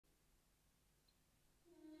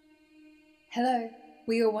Hello,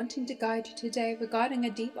 we are wanting to guide you today regarding a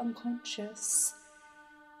deep unconscious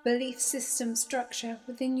belief system structure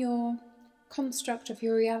within your construct of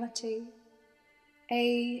your reality.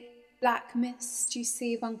 A black mist you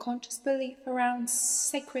see of unconscious belief around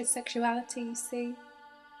sacred sexuality, you see.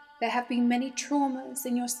 There have been many traumas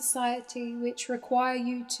in your society which require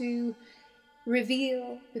you to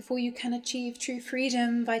reveal before you can achieve true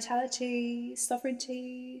freedom, vitality,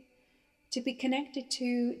 sovereignty, to be connected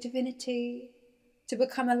to divinity, to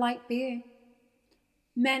become a light being.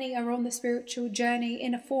 Many are on the spiritual journey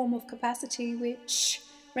in a form of capacity which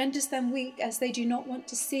renders them weak, as they do not want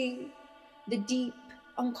to see the deep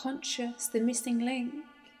unconscious, the missing link,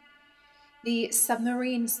 the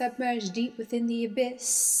submarine submerged deep within the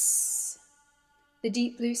abyss, the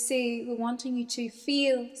deep blue sea. We're wanting you to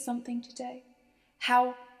feel something today.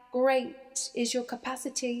 How great is your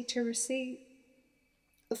capacity to receive?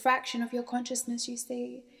 The fraction of your consciousness, you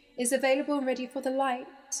see, is available and ready for the light,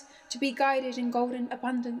 to be guided in golden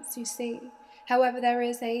abundance, you see. However, there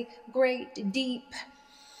is a great deepness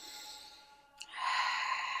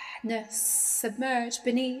submerged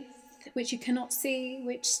beneath, which you cannot see,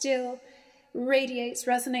 which still radiates,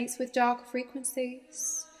 resonates with darker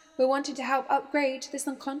frequencies. We're wanting to help upgrade this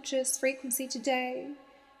unconscious frequency today,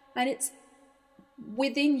 and it's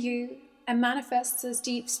within you and manifests as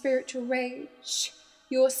deep spiritual rage.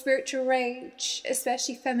 Your spiritual rage,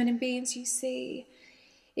 especially feminine beings, you see,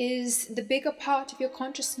 is the bigger part of your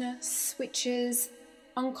consciousness, which is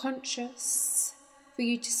unconscious for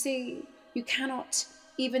you to see. You cannot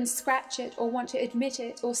even scratch it or want to admit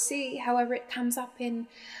it or see. However, it comes up in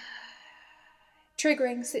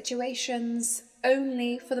triggering situations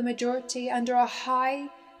only for the majority under a high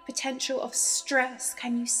potential of stress.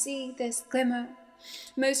 Can you see this glimmer?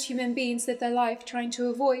 Most human beings live their life trying to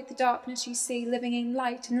avoid the darkness, you see, living in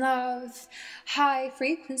light and love, high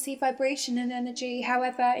frequency, vibration and energy.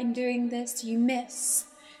 However, in doing this, you miss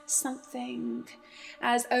something,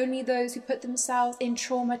 as only those who put themselves in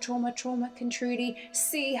trauma can truly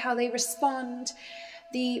see how they respond.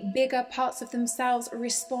 The bigger parts of themselves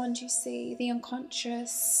respond, you see. The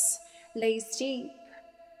unconscious lays deep.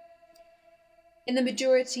 In the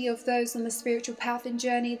majority of those on the spiritual path and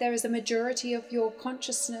journey, there is a majority of your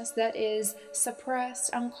consciousness that is suppressed,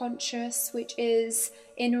 unconscious, which is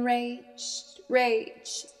enraged,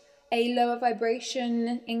 rage, a lower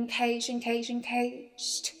vibration, encaged.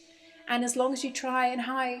 And as long as you try and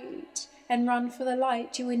hide and run for the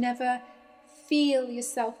light, you will never feel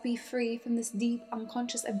yourself be free from this deep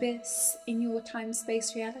unconscious abyss in your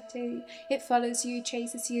time-space reality. It follows you,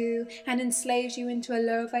 chases you, and enslaves you into a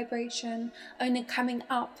lower vibration, only coming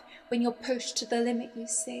up when you're pushed to the limit, you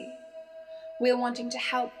see. We're wanting to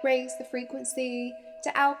help raise the frequency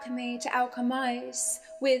to alchemy, to alchemize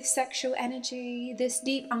with sexual energy. This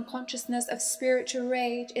deep unconsciousness of spiritual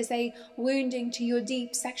rage is a wounding to your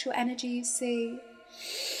deep sexual energy, you see.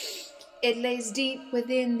 It lays deep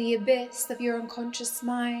within the abyss of your unconscious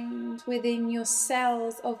mind, within your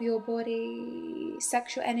cells of your body.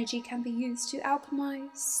 Sexual energy can be used to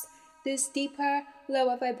alchemize this deeper,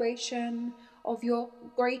 lower vibration of your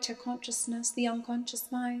greater consciousness, the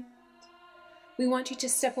unconscious mind. We want you to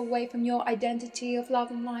step away from your identity of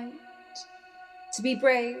love and light, to be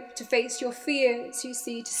brave, to face your fears, you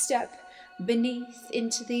see, to step beneath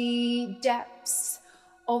into the depths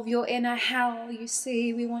of your inner hell, you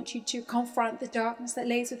see. We want you to confront the darkness that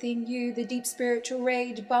lays within you, the deep spiritual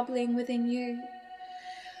rage bubbling within you.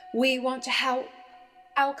 We want to help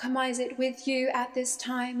alchemize it with you at this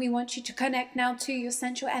time. We want you to connect now to your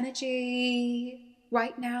sensual energy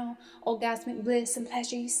right now. Orgasmic bliss and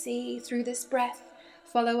pleasure, you see, through this breath.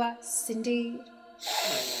 Follow us, indeed.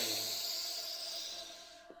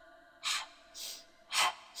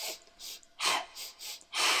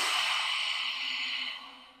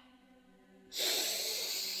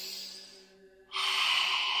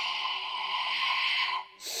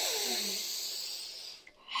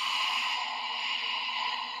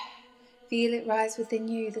 Feel it rise within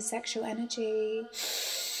you, the sexual energy.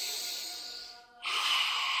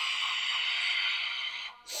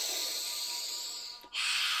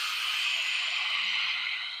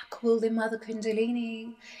 Call the Mother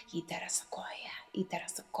Kundalini. Itara Sequoia, Itara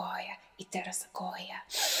Sequoia, Itara Sequoia.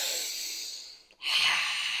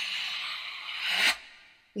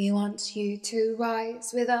 We want you to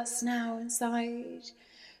rise with us now inside,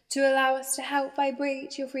 to allow us to help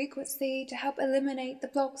vibrate your frequency, to help eliminate the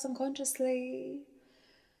blocks unconsciously.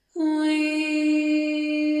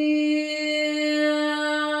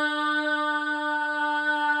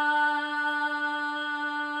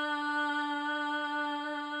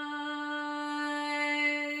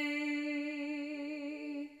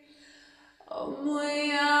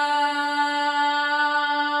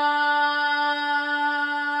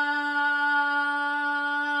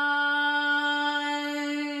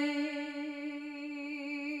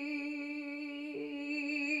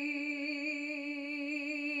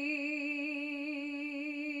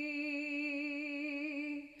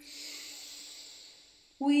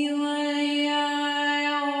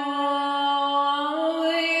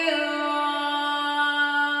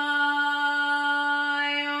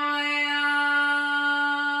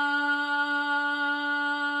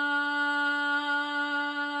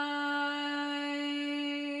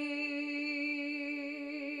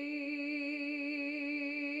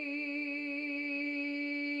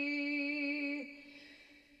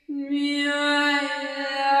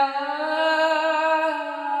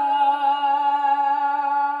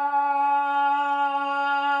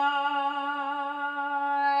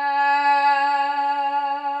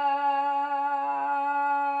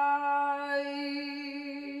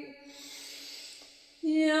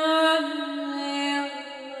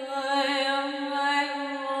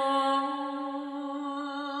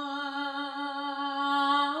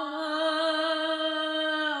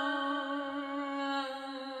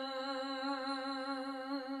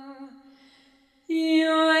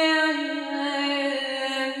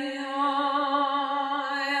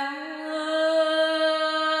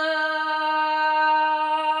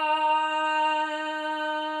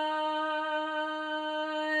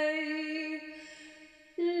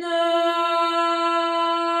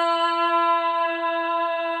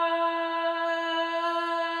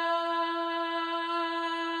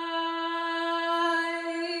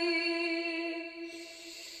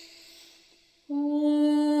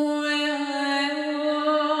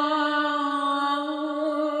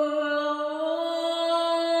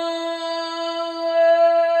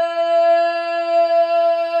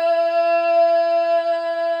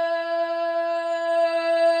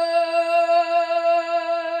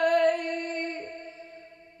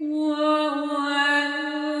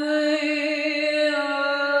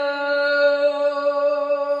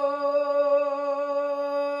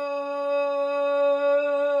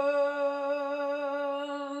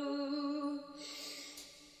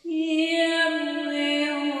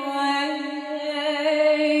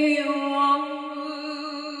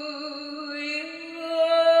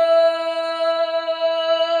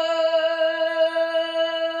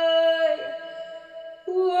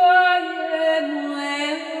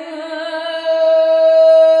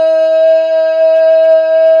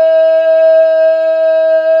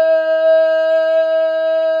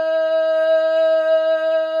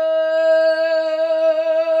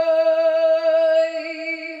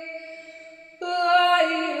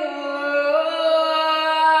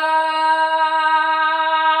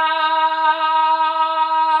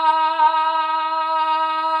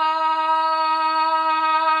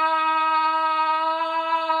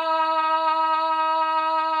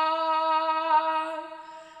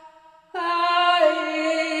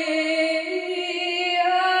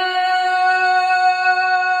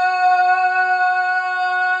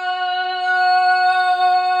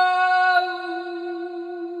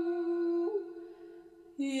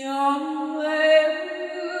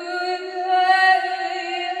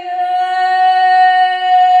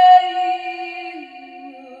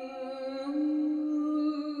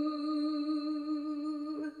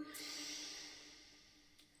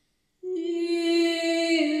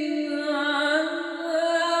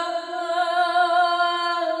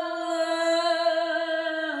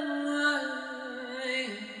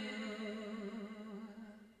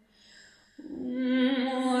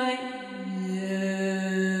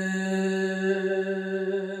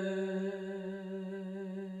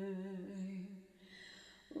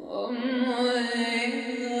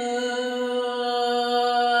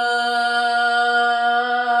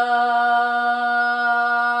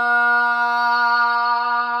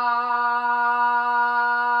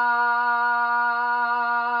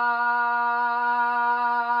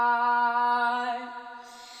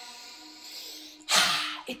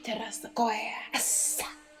 Iterasakoya asa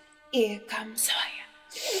ikamsoya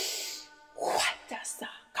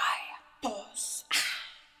watasakaya tos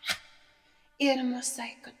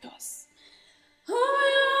irmosaika tos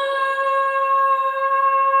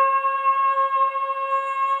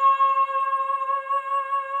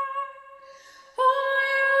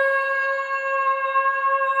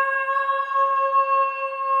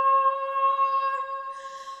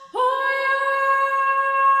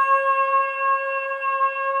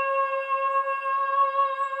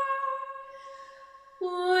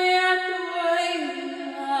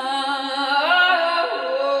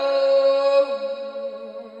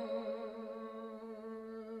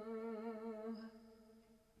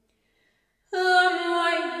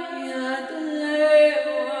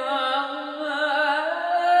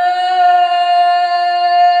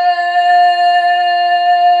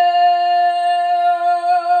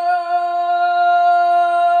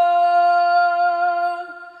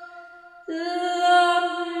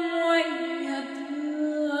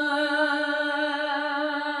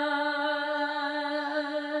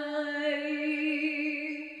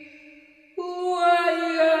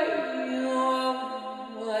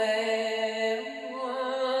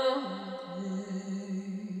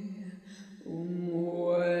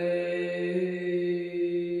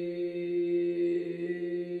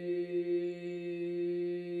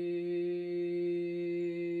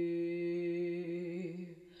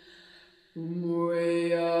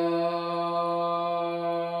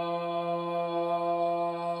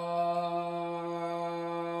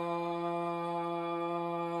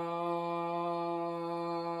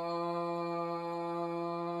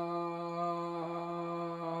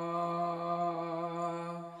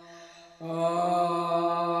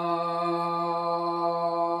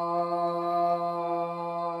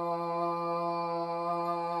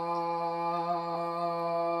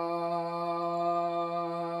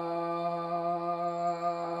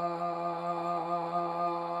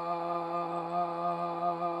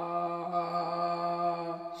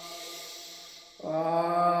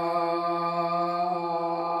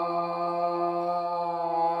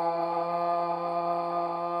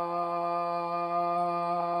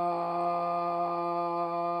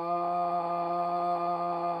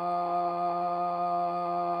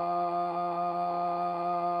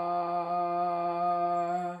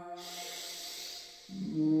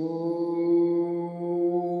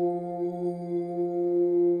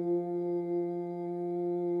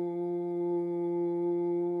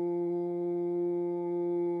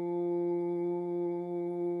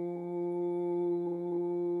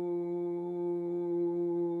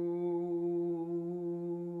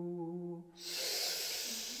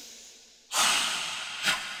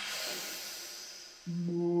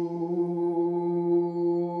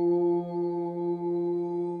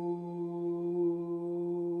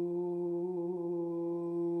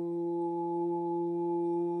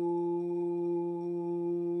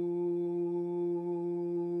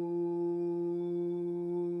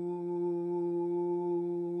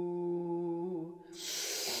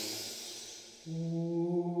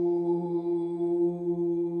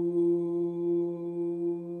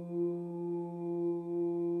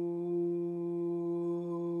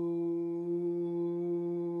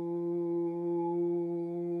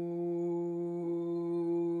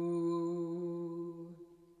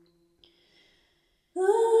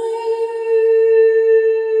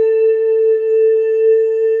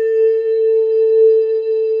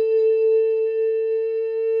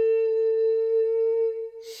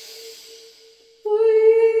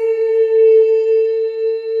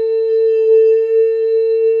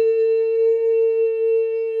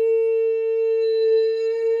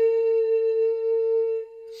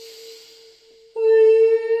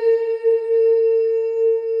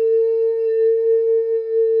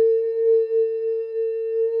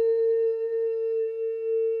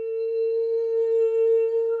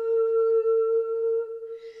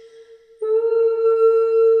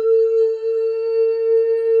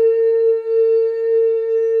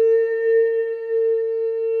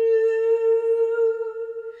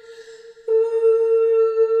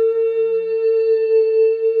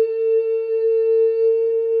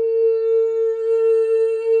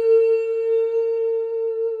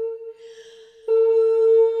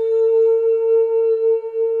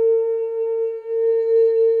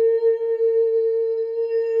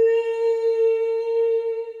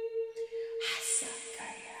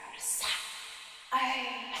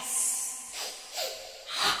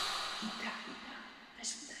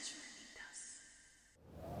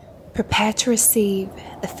Prepare to receive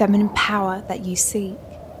the feminine power that you seek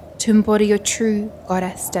to embody your true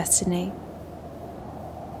goddess destiny.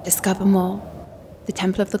 Discover more,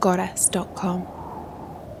 thetempleofthegoddess.com.